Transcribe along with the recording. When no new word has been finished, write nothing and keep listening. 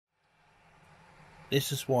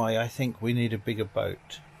This is why I think we need a bigger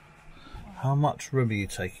boat. How much room are you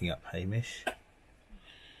taking up, Hamish?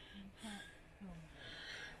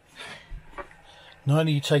 Not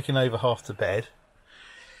only are you taking over half the bed,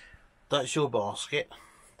 that's your basket,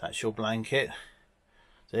 that's your blanket,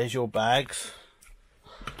 there's your bags,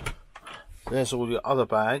 there's all your other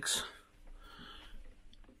bags.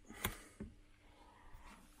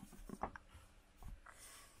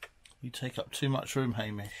 You take up too much room,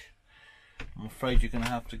 Hamish. I'm afraid you're going to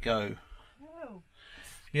have to go. No.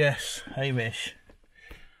 Yes, Hamish.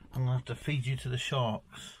 I'm going to have to feed you to the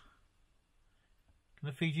sharks. Can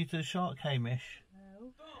I feed you to the shark, Hamish?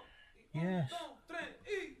 No. Yes.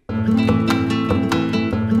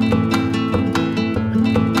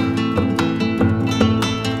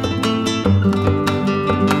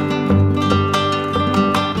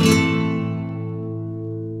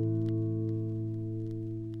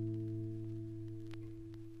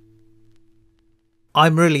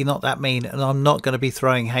 I'm really not that mean, and I'm not going to be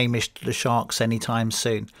throwing Hamish to the sharks anytime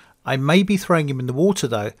soon. I may be throwing him in the water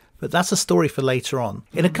though, but that's a story for later on.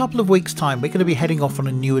 In a couple of weeks' time we're going to be heading off on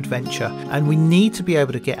a new adventure, and we need to be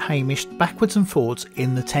able to get Hamish backwards and forwards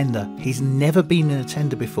in the tender. He's never been in a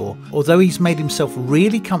tender before, although he's made himself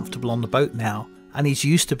really comfortable on the boat now and he's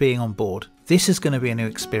used to being on board. This is going to be a new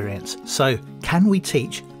experience, so can we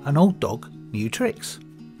teach an old dog new tricks?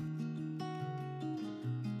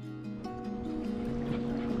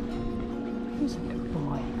 Who's a good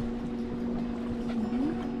boy?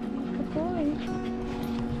 Good boy.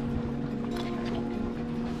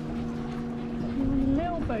 You're on a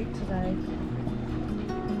little boat today.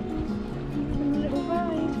 You're on a little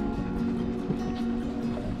ride.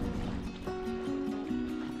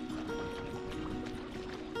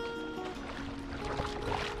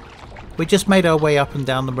 We just made our way up and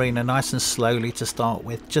down the marina nice and slowly to start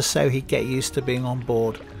with, just so he'd get used to being on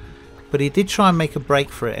board. But he did try and make a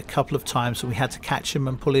break for it a couple of times, and we had to catch him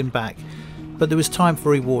and pull him back. But there was time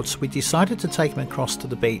for rewards, so we decided to take him across to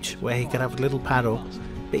the beach where he could have a little paddle,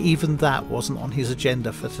 but even that wasn't on his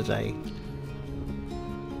agenda for today.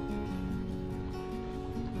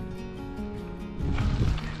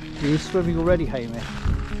 Are you swimming already, Hamish?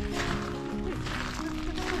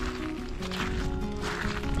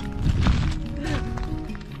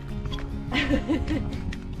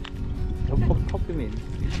 Pop him in.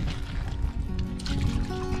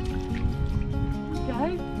 Go.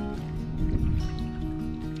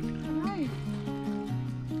 Hello.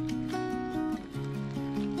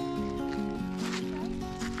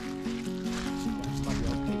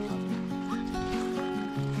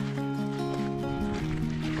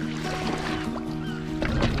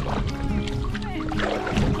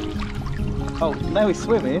 Oh, now he's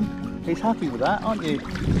swimming. He's happy with that, aren't you?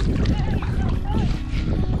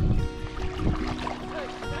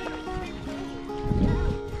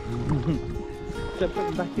 So put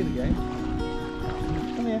him back in again.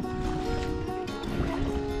 Come here.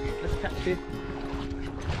 Let's catch you.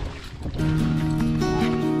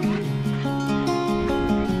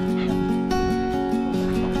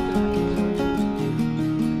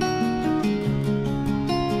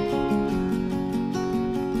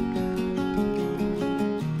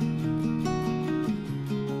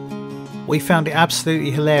 We found it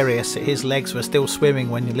absolutely hilarious that his legs were still swimming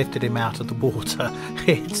when you lifted him out of the water.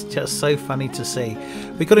 It's just so funny to see.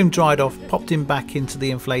 We got him dried off, popped him back into the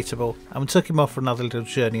inflatable, and we took him off for another little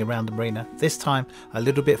journey around the marina, this time a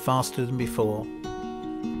little bit faster than before.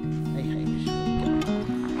 Hey, Hamish.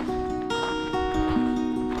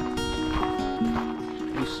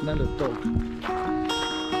 You smell of dog.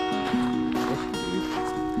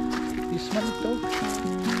 You smell of dog?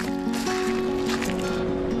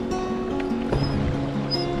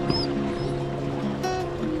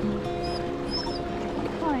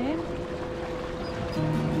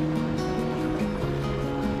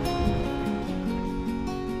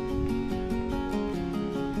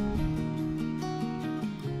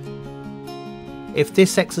 If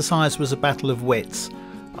this exercise was a battle of wits,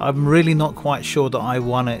 I'm really not quite sure that I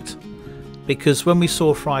won it, because when we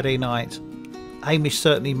saw Friday night, Hamish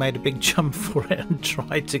certainly made a big jump for it and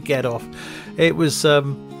tried to get off. It was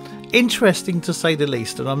interesting to say the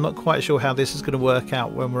least, and I'm not quite sure how this is going to work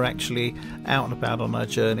out when we're actually out and about on our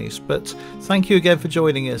journeys. But thank you again for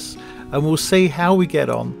joining us, and we'll see how we get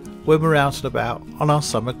on when we're out and about on our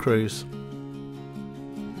summer cruise.